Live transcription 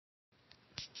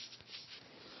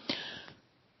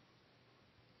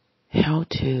how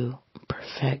to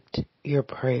perfect your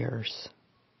prayers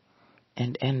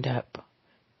and end up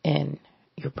in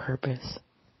your purpose.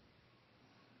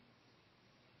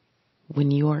 When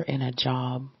you are in a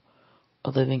job, a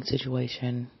living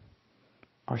situation,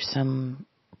 or some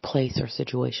place or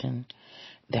situation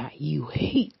that you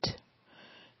hate,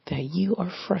 that you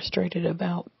are frustrated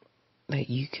about, that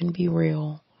you can be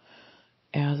real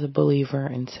as a believer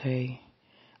and say,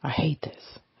 I hate this.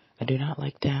 I do not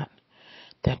like that.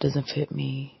 That doesn't fit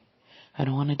me. I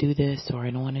don't want to do this, or I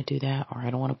don't want to do that, or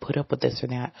I don't want to put up with this or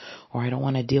that, or I don't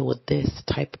want to deal with this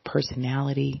type of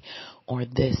personality or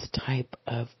this type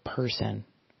of person,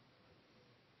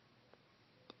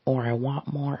 or I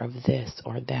want more of this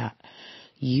or that.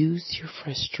 Use your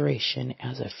frustration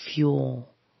as a fuel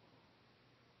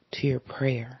to your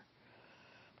prayer.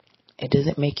 It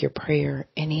doesn't make your prayer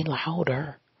any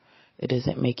louder. It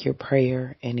doesn't make your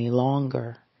prayer any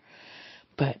longer.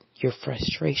 But your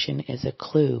frustration is a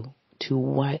clue to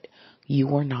what you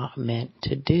were not meant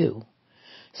to do.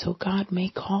 So God may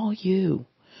call you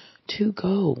to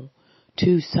go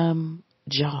to some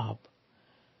job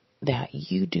that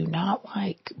you do not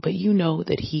like, but you know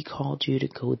that He called you to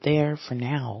go there for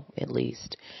now, at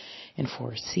least, and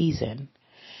for a season.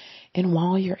 And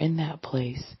while you're in that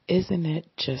place, isn't it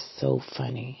just so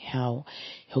funny how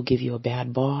He'll give you a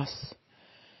bad boss,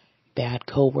 bad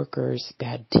coworkers,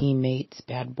 bad teammates,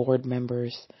 bad board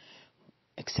members,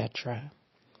 etc.,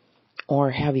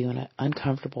 or have you in an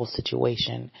uncomfortable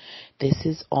situation? This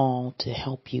is all to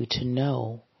help you to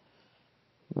know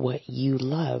what you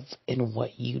love and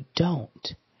what you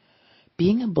don't.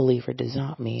 Being a believer does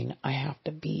not mean I have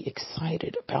to be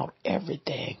excited about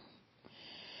everything.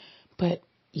 But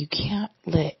you can't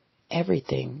let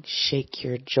everything shake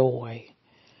your joy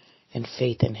and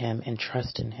faith in Him and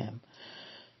trust in Him.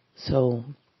 So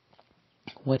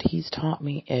what He's taught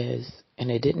me is,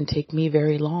 and it didn't take me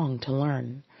very long to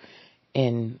learn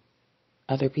in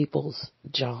other people's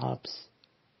jobs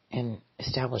and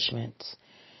establishments,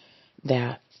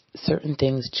 that certain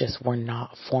things just were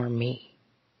not for me.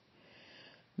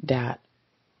 That,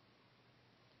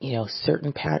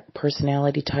 certain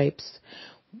personality types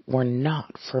were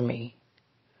not for me.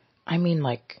 I mean,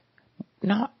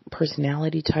 not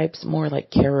personality types, more like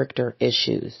character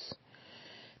issues.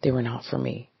 They were not for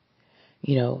me.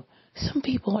 Some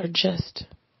people are just,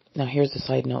 now here's a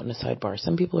side note and a sidebar.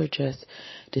 Some people are just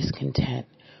discontent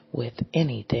with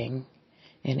anything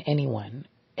and anyone,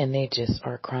 and they just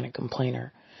are a chronic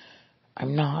complainer.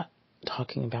 I'm not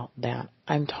talking about that.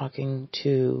 I'm talking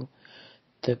to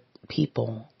the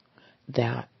people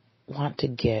that want to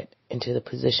get into the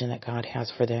position that God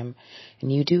has for them.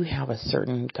 And you do have a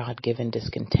certain God-given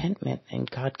discontentment and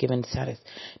God-given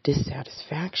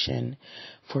dissatisfaction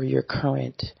for your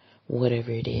current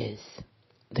whatever it is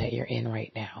that you're in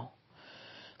right now.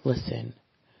 Listen,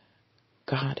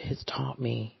 God has taught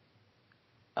me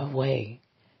a way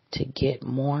to get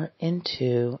more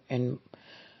into and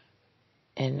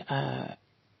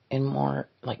more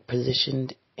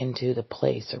positioned into the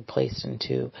place, or placed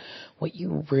into what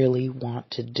you really want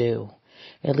to do.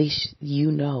 At least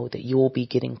you know that you will be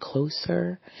getting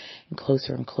closer and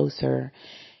closer and closer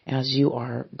as you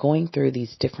are going through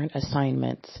these different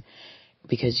assignments,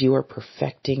 because you are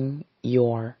perfecting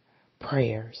your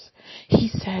prayers. He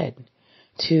said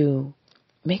to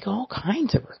make all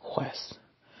kinds of requests.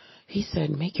 He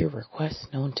said, make your requests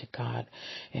known to God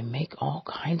and make all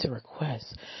kinds of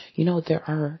requests. There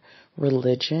are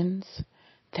religions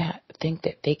that think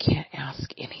that they can't ask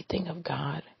anything of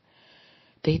God.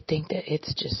 They think that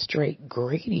it's just straight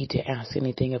greedy to ask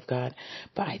anything of God.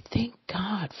 But I thank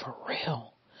God for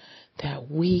real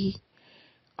that we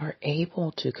are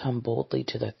able to come boldly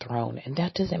to the throne. And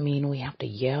that doesn't mean we have to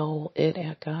yell it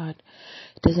at God.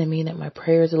 It doesn't mean that my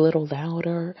prayer is a little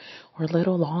louder or a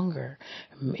little longer.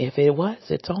 If it was,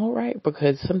 it's all right,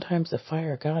 because sometimes the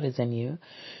fire of God is in you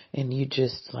and you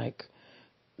just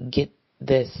get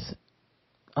this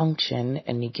unction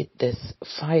and you get this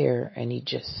fire and you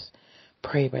just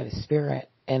pray by the Spirit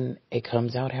and it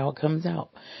comes out how it comes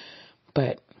out.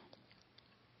 But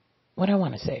what I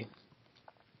want to say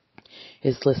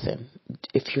is, listen,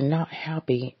 if you're not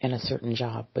happy in a certain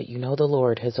job, but the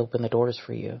Lord has opened the doors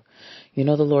for you, the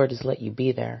Lord has let you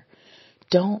be there,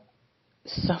 don't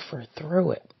suffer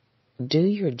through it. Do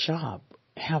your job.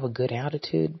 Have a good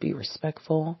attitude. Be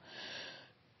respectful.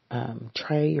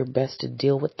 Try your best to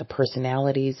deal with the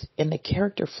personalities and the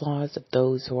character flaws of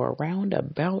those who are around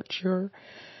about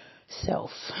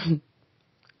yourself.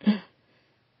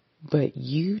 But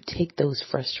you take those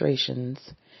frustrations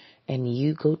and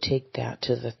you go take that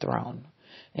to the throne.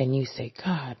 And you say,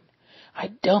 God,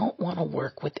 I don't want to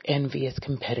work with envious,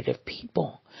 competitive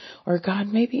people. Or God,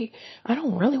 maybe I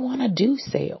don't really want to do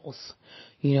sales.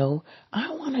 I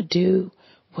want to do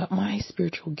what my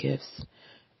spiritual gifts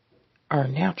are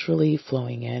naturally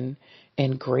flowing in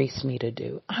and grace me to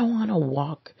do. I want to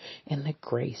walk in the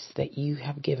grace that you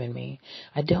have given me.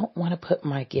 I don't want to put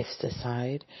my gifts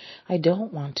aside. I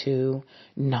don't want to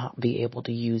not be able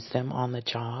to use them on the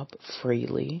job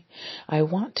freely. I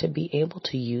want to be able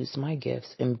to use my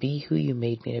gifts and be who you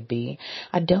made me to be.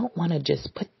 I don't want to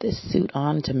just put this suit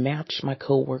on to match my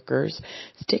coworkers,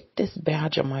 stick this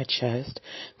badge on my chest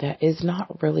that is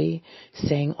not really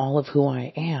saying all of who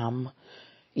I am,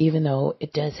 even though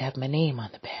it does have my name on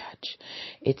the badge.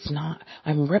 It's not,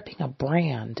 I'm repping a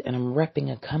brand and I'm repping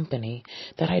a company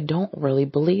that I don't really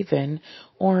believe in,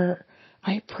 or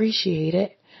I appreciate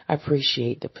it. I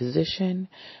appreciate the position.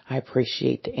 I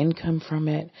appreciate the income from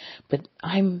it, but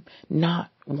I'm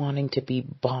not wanting to be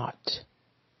bought.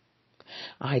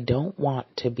 I don't want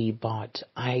to be bought.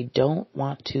 I don't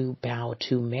want to bow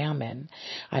to mammon.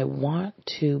 I want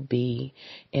to be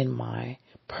in my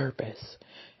purpose.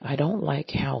 I don't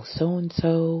like how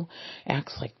so-and-so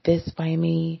acts like this by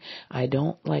me. I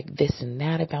don't like this and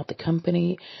that about the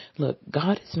company. Look,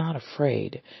 God is not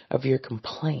afraid of your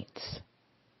complaints.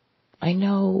 I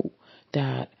know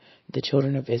that the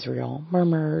children of Israel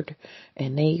murmured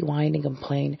and they whined and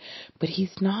complained, but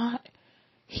He's not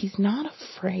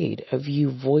afraid of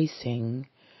you voicing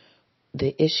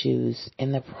the issues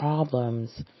and the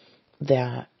problems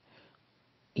that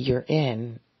you're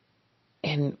in.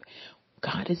 And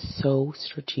God is so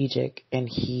strategic, and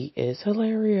He is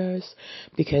hilarious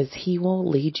because He will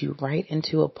lead you right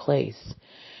into a place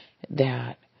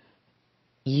that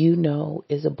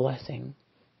is a blessing.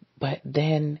 But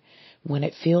then when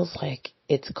it feels like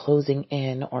it's closing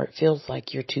in, or it feels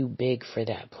like you're too big for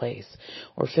that place,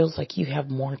 or it feels like you have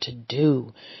more to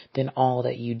do than all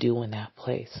that you do in that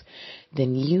place,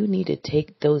 then you need to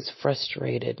take those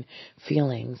frustrated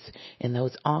feelings and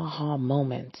those aha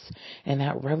moments and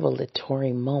that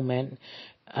revelatory moment,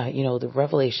 the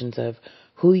revelations of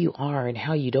who you are and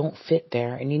how you don't fit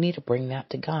there, and you need to bring that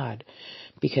to God,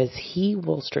 because He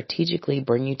will strategically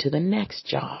bring you to the next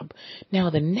job.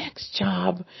 Now, the next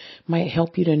job might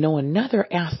help you to know another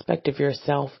aspect of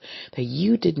yourself that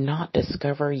you did not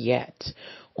discover yet,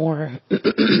 or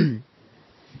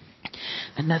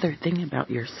another thing about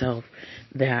yourself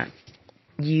that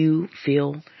you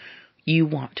feel you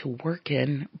want to work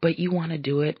in, but you want to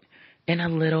do it in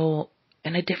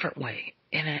a different way,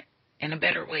 in a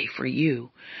better way for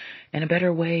you, in a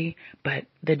better way, but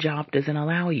the job doesn't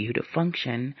allow you to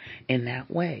function in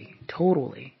that way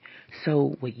totally.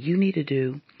 So what you need to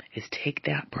do is take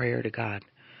that prayer to God.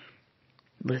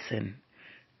 Listen,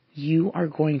 you are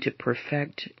going to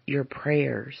perfect your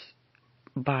prayers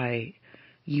by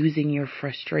using your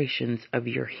frustrations of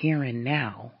your here and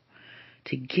now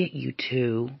to get you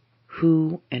to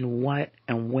who and what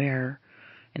and where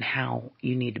and how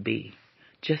you need to be.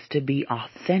 Just to be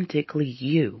authentically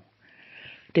you.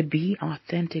 To be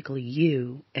authentically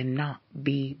you and not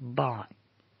be bought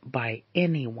by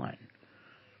anyone.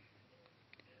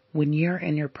 When you're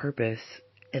in your purpose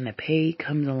and the pay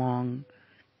comes along,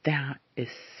 that is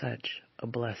such a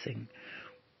blessing.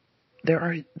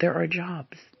 There are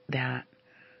jobs that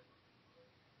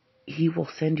He will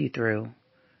send you through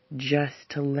just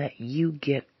to let you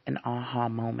get an aha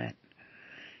moment.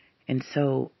 And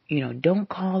so, don't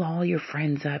call all your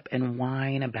friends up and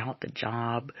whine about the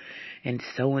job and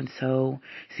so.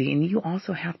 See, and you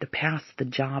also have to pass the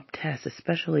job test,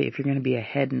 especially if you're going to be a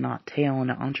head and not tail and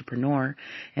an entrepreneur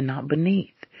and not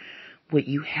beneath. What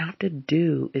you have to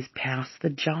do is pass the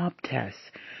job test.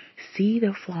 See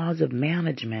the flaws of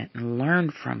management and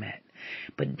learn from it.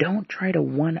 But don't try to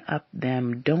one-up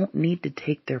them. Don't need to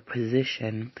take their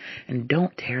position, and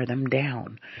don't tear them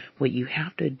down. What you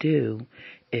have to do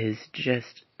is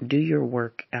just do your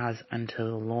work as unto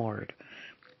the Lord.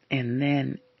 And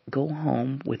then go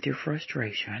home with your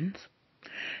frustrations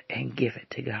and give it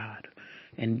to God.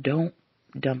 And don't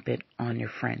dump it on your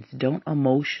friends. Don't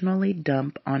emotionally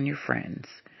dump on your friends.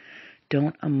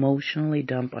 Don't emotionally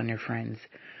dump on your friends.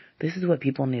 This is what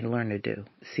people need to learn to do.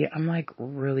 See, I'm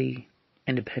really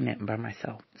independent by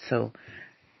myself. So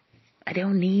I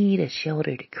don't need a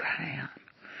shoulder to cry on.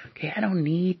 Okay, I don't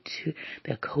need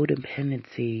the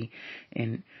codependency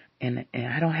and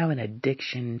I don't have an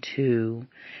addiction to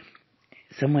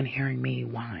someone hearing me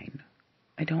whine.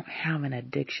 I don't have an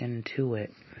addiction to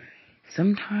it.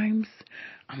 Sometimes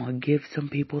I'm going to give some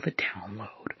people the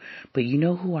download. But you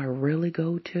know who I really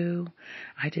go to?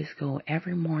 I just go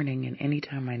every morning and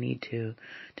anytime I need to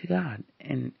God.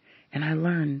 And I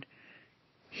learned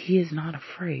He is not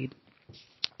afraid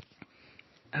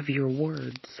of your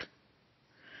words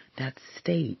that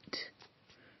state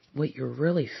what you're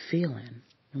really feeling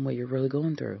and what you're really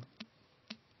going through.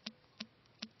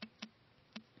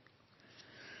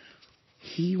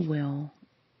 He will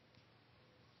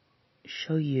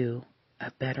show you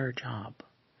a better job,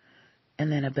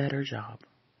 and then a better job,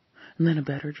 and then a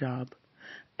better job,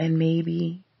 and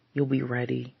maybe you'll be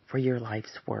ready for your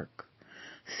life's work.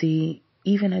 See,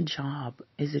 even a job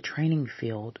is a training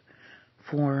field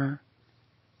for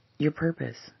your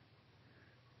purpose.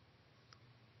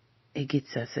 It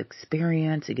gets us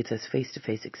experience, it gets us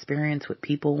face-to-face experience with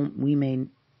people we may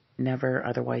never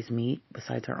otherwise meet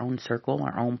besides our own circle,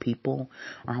 our own people,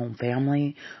 our own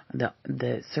family,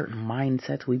 the certain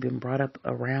mindsets we've been brought up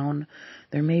around.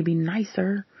 There may be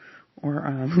nicer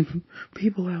or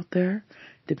people out there,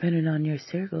 depending on your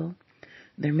circle.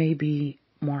 There may be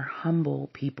more humble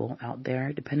people out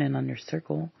there, depending on your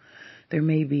circle. There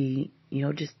may be,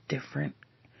 just different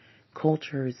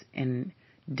cultures and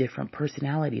different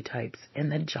personality types,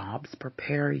 and the jobs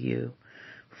prepare you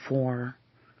for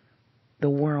the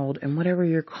world and whatever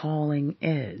your calling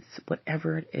is,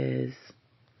 whatever it is.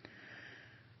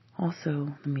 Also,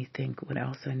 let me think what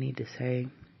else I need to say.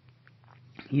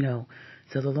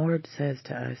 So the Lord says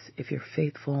to us, if you're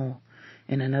faithful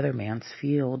in another man's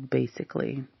field,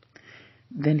 basically,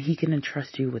 then he can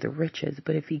entrust you with the riches.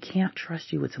 But if he can't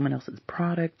trust you with someone else's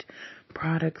product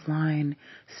line,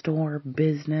 store,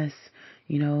 business,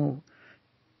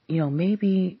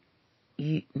 maybe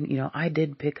I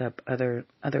did pick up other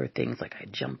things. Like I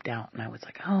jumped out and I was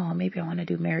like, oh, maybe I want to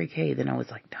do Mary Kay. Then I was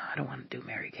like, no, I don't want to do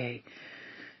Mary Kay.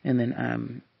 And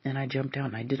then and I jumped out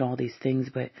and I did all these things,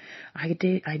 but I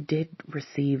did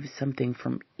receive something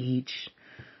from each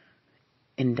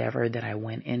endeavor that I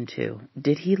went into.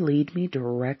 Did he lead me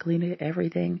directly to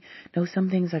everything? No, some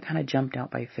things I kind of jumped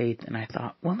out by faith and I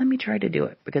thought, well, let me try to do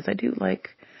it because I do like,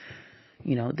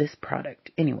 this product.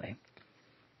 Anyway,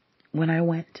 when I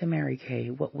went to Mary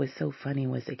Kay, what was so funny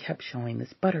was they kept showing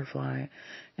this butterfly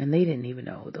and they didn't even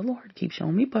know. The Lord keeps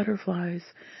showing me butterflies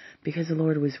because the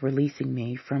Lord was releasing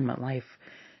me from a life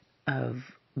of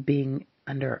being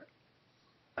under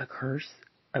a curse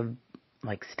of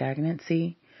like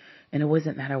stagnancy. And it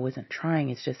wasn't that I wasn't trying.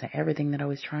 It's just that everything that I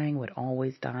was trying would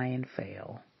always die and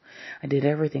fail. I did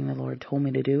everything the Lord told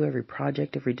me to do, every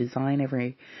project, every design,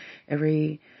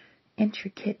 every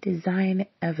intricate design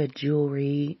of a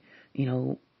jewelry,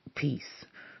 piece.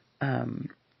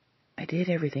 I did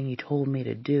everything He told me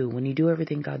to do. When you do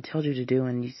everything God tells you to do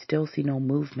and you still see no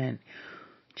movement,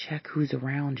 check who's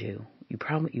around you.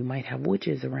 You might have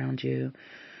witches around you,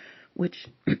 which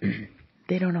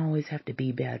they don't always have to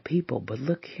be bad people, but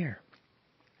look here.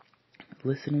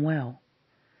 Listen well.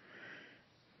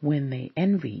 When they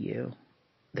envy you,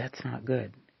 that's not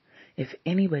good. If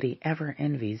anybody ever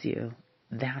envies you,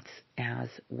 that's as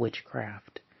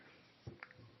witchcraft.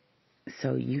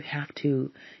 So you have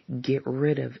to get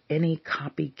rid of any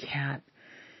copycat,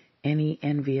 any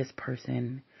envious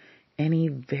person, any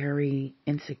very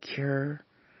insecure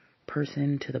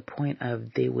person to the point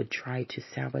of they would try to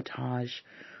sabotage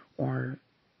or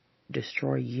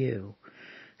destroy you.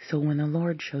 So when the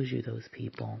Lord shows you those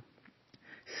people,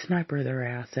 sniper their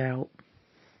ass out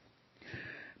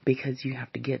because you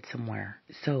have to get somewhere.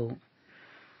 So,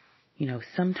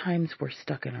 sometimes we're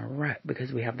stuck in a rut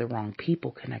because we have the wrong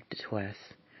people connected to us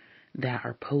that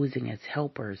are posing as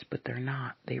helpers, but they're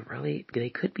not. They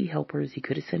could be helpers. He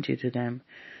could have sent you to them,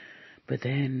 but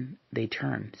then they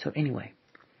turn. So anyway,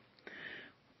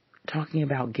 talking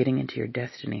about getting into your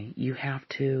destiny, you have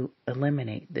to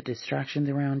eliminate the distractions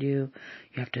around you.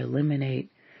 You have to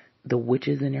eliminate the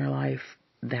witches in your life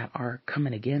that are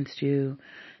coming against you,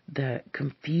 the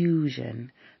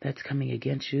confusion that's coming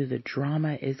against you. The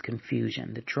drama is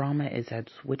confusion. The drama is as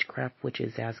witchcraft, which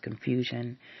is as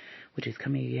confusion, which is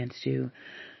coming against you.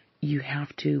 You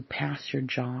have to pass your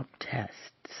job tests.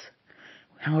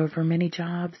 However many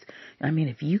jobs,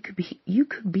 if you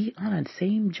could be on the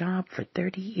same job for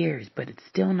 30 years, but it's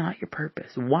still not your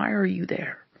purpose. Why are you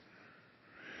there?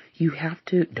 You have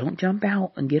to, don't jump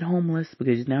out and get homeless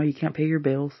because now you can't pay your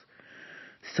bills.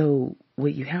 So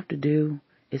what you have to do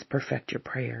is perfect your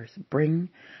prayers. Bring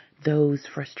those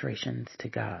frustrations to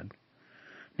God.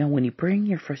 Now, when you bring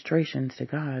your frustrations to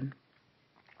God,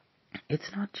 it's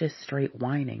not just straight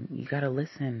whining. You got to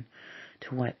listen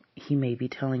to what He may be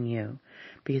telling you,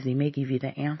 because He may give you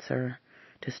the answer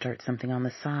to start something on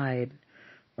the side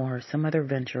or some other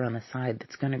venture on the side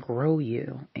that's going to grow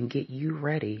you and get you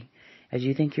ready. As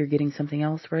you think you're getting something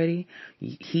else ready,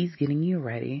 He's getting you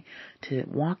ready to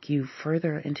walk you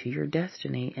further into your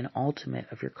destiny and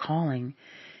ultimate of your calling.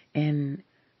 And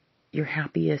your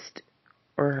happiest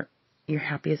or your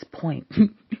happiest point.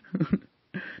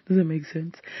 Does that make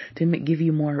sense? To give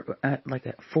you more, like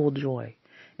a full joy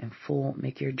and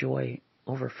make your joy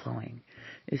overflowing.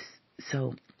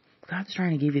 So God's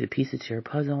trying to give you the pieces to your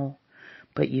puzzle,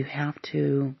 but you have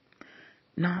to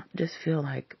not just feel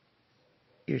like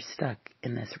you're stuck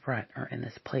in this rut or in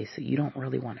this place that you don't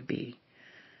really want to be.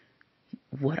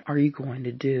 What are you going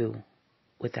to do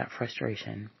with that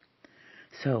frustration?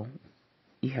 So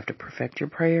you have to perfect your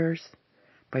prayers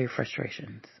by your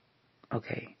frustrations.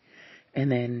 Okay.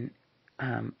 And then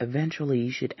eventually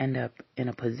you should end up in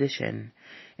a position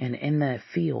and in the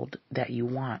field that you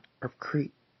want,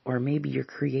 or maybe you're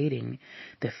creating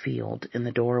the field in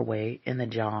the doorway in the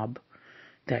job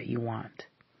that you want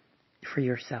for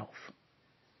yourself.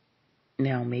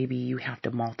 Now, maybe you have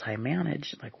to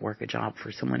multi-manage, like work a job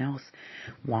for someone else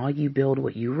while you build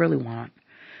what you really want.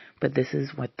 But this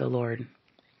is what the Lord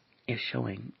is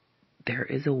showing. There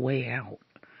is a way out.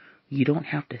 You don't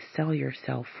have to sell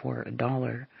yourself for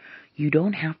 $1. You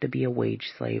don't have to be a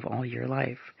wage slave all your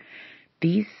life.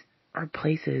 These are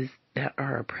places that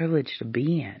are a privilege to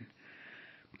be in.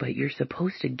 But you're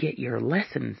supposed to get your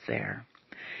lessons there.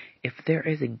 If there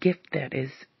is a gift that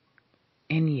is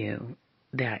in you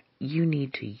that you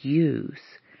need to use,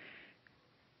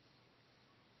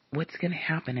 what's going to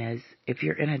happen is if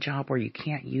you're in a job where you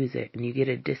can't use it and you get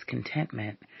a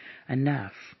discontentment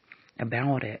enough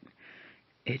about it,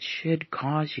 it should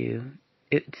cause you,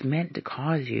 it's meant to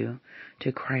cause you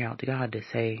to cry out to God to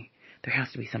say, there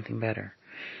has to be something better.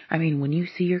 I mean, when you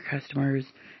see your customers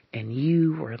and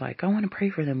you are like, I want to pray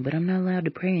for them, but I'm not allowed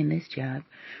to pray in this job.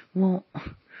 Well,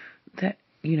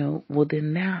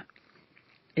 then that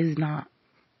is not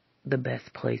the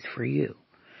best place for you.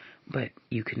 But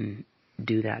you can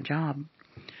do that job.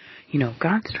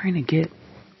 God's trying to get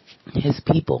His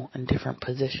people in different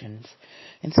positions.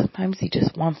 And sometimes He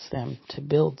just wants them to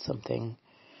build something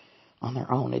on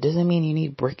their own. It doesn't mean you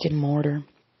need brick and mortar.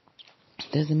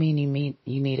 It doesn't mean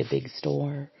you need a big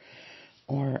store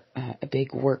or a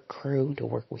big work crew to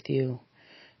work with you.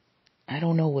 I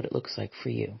don't know what it looks like for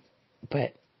you,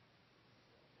 but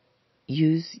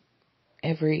use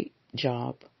every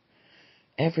job,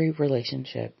 every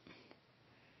relationship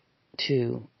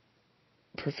to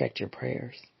perfect your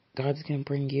prayers. God's going to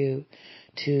bring you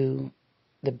to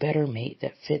the better mate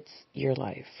that fits your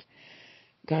life.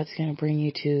 God's going to bring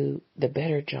you to the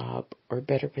better job or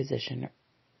better position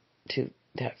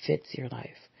that fits your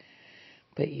life.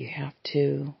 But you have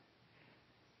to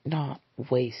not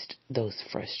waste those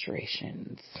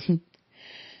frustrations.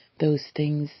 Those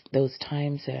things, those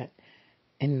times that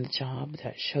in the job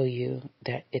that show you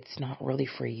that it's not really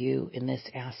for you in this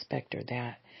aspect or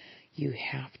that. You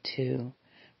have to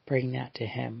bring that to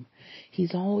Him.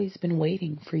 He's always been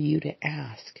waiting for you to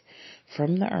ask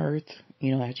from the earth,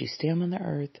 as you stand on the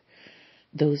earth,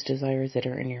 those desires that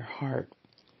are in your heart.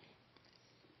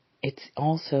 It's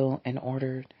also in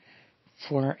order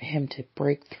for Him to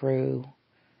break through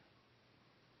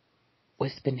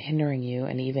what's been hindering you,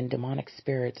 and even demonic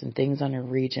spirits and things on your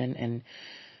region and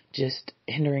just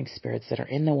hindering spirits that are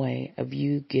in the way of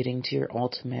you getting to your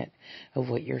ultimate of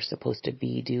what you're supposed to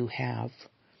be, do, have.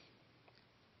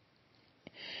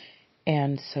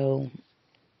 And so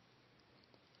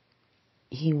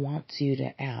He wants you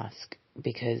to ask,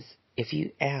 because if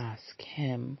you ask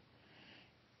Him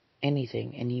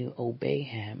anything and you obey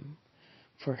Him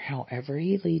for however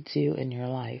He leads you in your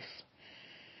life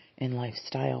and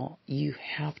lifestyle, you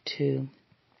have to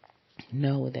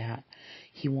know that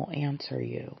He will answer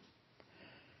you.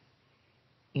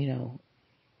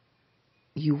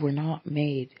 You were not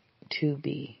made to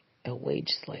be a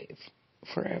wage slave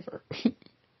forever.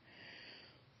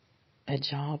 A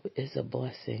job is a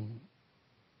blessing.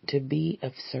 To be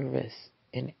of service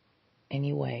in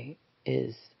any way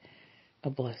is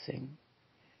a blessing.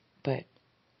 But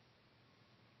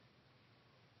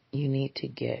you need to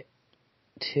get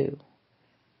to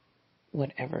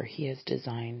whatever He has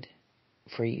designed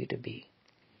for you to be.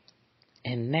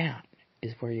 And that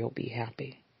is where you'll be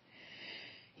happy.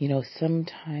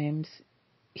 Sometimes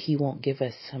He won't give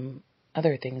us some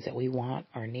other things that we want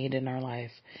or need in our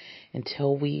life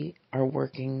until we are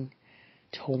working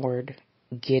toward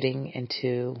getting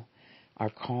into our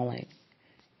calling.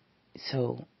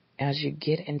 So as you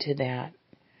get into that,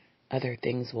 other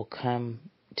things will come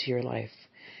to your life,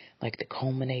 like the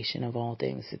culmination of all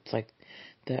things. It's like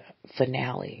the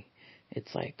finale.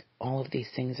 It's like all of these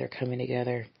things are coming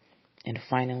together and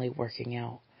finally working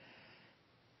out.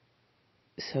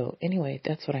 So anyway,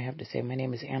 that's what I have to say. My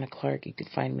name is Anna Clark. You can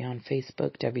find me on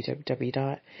Facebook,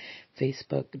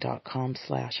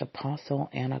 www.facebook.com/Apostle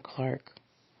Anna Clark.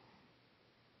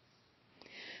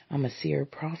 I'm a seer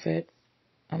prophet.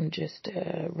 I'm just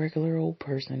a regular old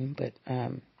person. But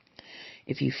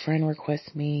if you friend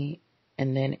request me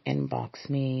and then inbox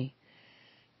me,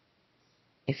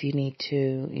 if you need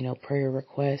to, prayer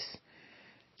requests,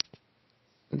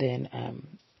 then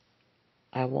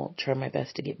I will try my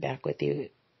best to get back with you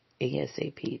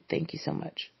ASAP. Thank you so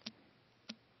much.